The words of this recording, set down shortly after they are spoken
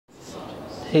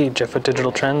Hey, Jeff with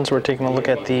Digital Trends. We're taking a look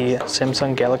at the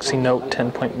Samsung Galaxy Note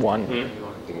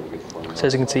 10.1. So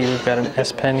as you can see, we've got an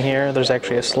S Pen here. There's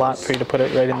actually a slot for you to put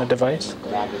it right in the device.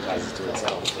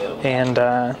 And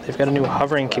they've got a new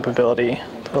hovering capability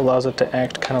that allows it to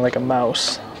act kind of like a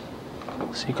mouse.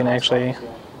 So you can actually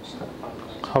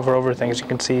hover over things. You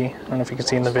can see, I don't know if you can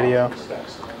see in the video,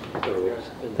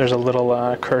 there's a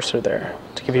little cursor there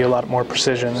to give you a lot more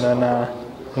precision than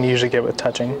you usually get with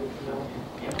touching.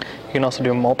 You can also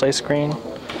do a multi-screen.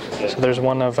 So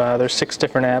there's 6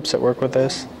 different apps that work with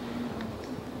this.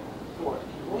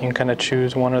 You can kind of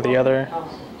choose one or the other.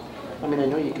 I mean, I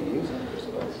know you can use it.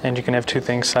 And you can have 2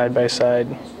 things side by side.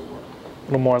 A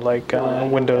little more like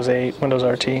Windows 8, Windows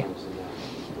RT.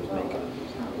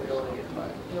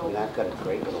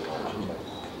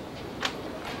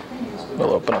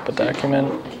 We'll open up a document.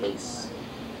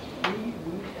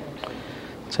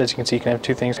 So as you can see, you can have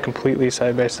 2 things completely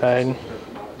side by side.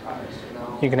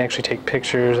 You can actually take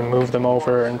pictures and move them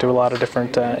over and do a lot of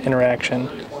different interaction.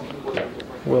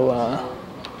 We'll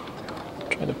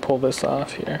try to pull this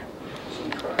off here.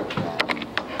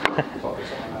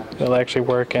 It'll actually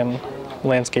work in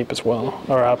landscape as well,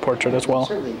 or portrait as well.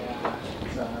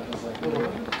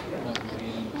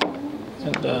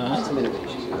 And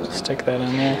stick that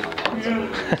in there.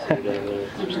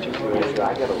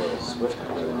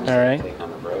 Alright.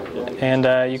 And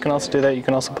you can also do that. You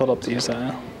can also pull up these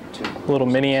little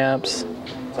mini apps.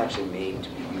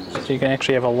 So you can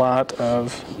actually have a lot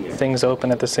of things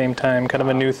open at the same time, kind of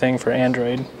a new thing for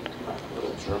Android.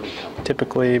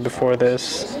 Typically before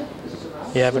this,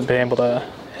 you haven't been able to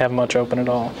have much open at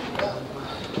all.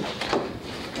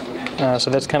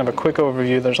 So that's kind of a quick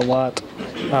overview. There's a lot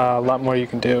more you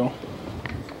can do.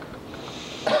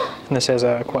 And this has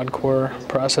a quad-core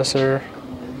processor,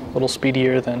 a little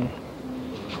speedier than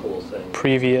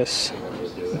previous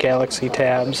Galaxy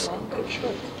tabs. I'll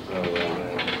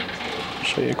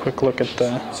show you a quick look at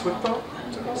the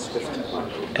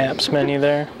apps menu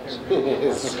there.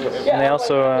 And they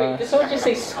also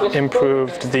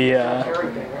improved the,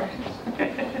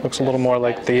 looks a little more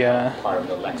like the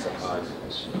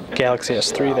Galaxy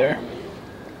S3 there.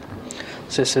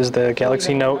 So this is the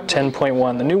Galaxy Note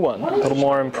 10.1, the new one, a little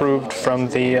more improved from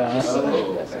the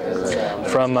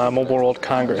Mobile World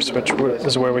Congress, which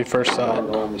is where we first saw it.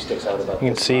 You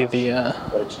can see the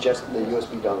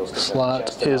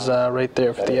slot is right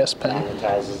there for the S Pen.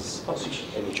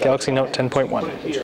 Galaxy Note 10.1.